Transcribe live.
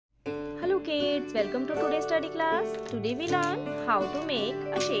kids, welcome to today's study class. Today we learn how to make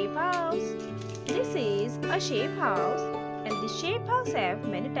a shape house. This is a shape house and this shape house have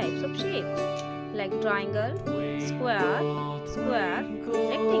many types of shapes like triangle, square, square,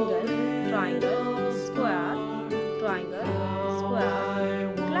 rectangle, triangle, square, triangle,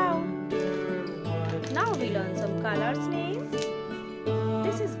 square, cloud. Now we learn some colors names.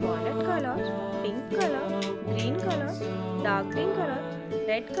 This is violet color, pink color, green color, dark green color,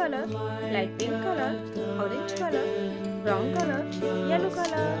 red color, light pink color, orange color, brown color, yellow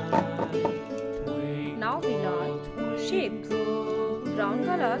color. Now we learn shapes. Brown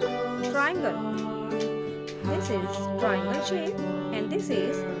color, triangle. This is triangle shape and this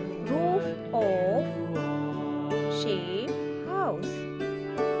is roof of shape house.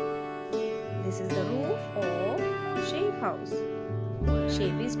 This is the roof of shape house.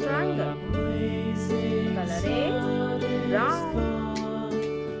 Shape is triangle. Color is brown.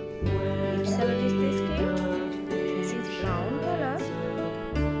 Which color is this kid? This is brown color.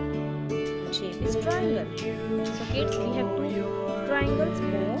 Shape is triangle. So kids, we have two triangles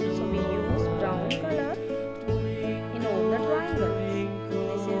more. So we use brown color in all the triangles.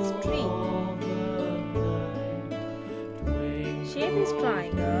 This is tree. Shape is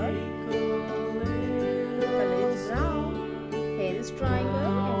triangle. Color is brown. Here is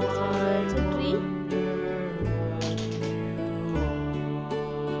triangle and this one is also tree.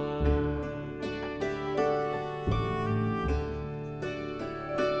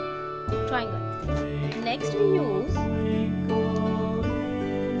 Triangle. Next we use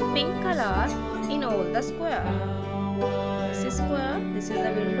pink color in all the square. This is square. This is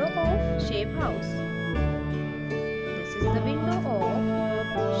the window of shape house. This is the window of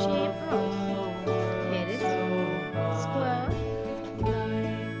shape house. Here is square.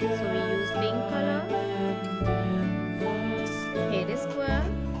 So we use pink color. Here is square.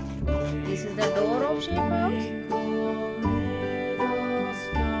 This is the door of shape house.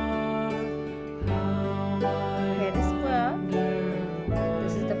 Here is square.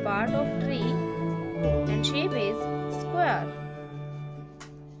 This is the part of tree and shape is square.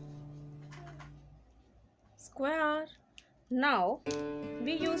 Square. Now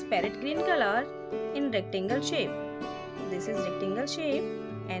we use parrot green color in rectangle shape. This is rectangle shape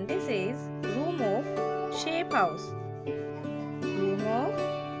and this is room of shape house. Room of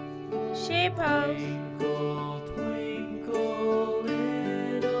shape house.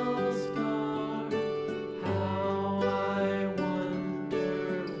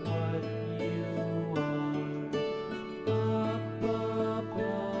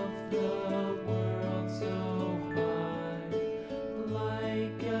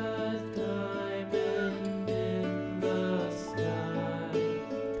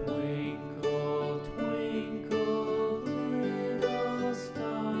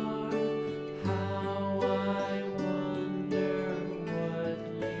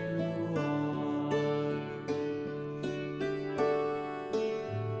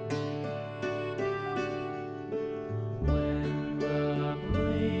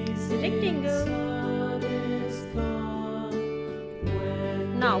 Rectangle.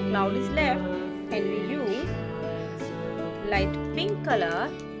 Now cloud is left and we use light pink color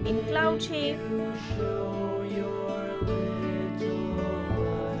in cloud shape.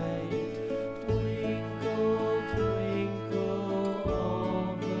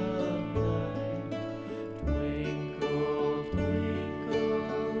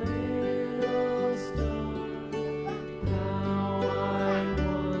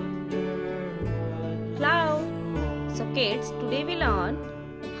 Cloud. So kids, today we learn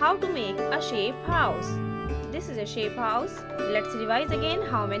how to make a shape house. This is a shape house. Let's revise again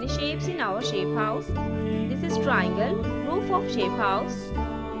how many shapes in our shape house. This is triangle, roof of shape house,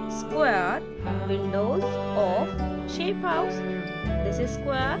 square, windows of shape house. This is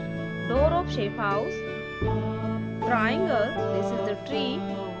square, door of shape house, triangle, this is the tree,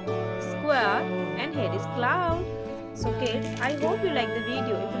 square, and here is cloud. So kids, I hope you like the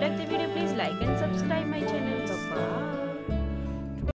video. If you like the video, please like and subscribe my channel. Bye-bye.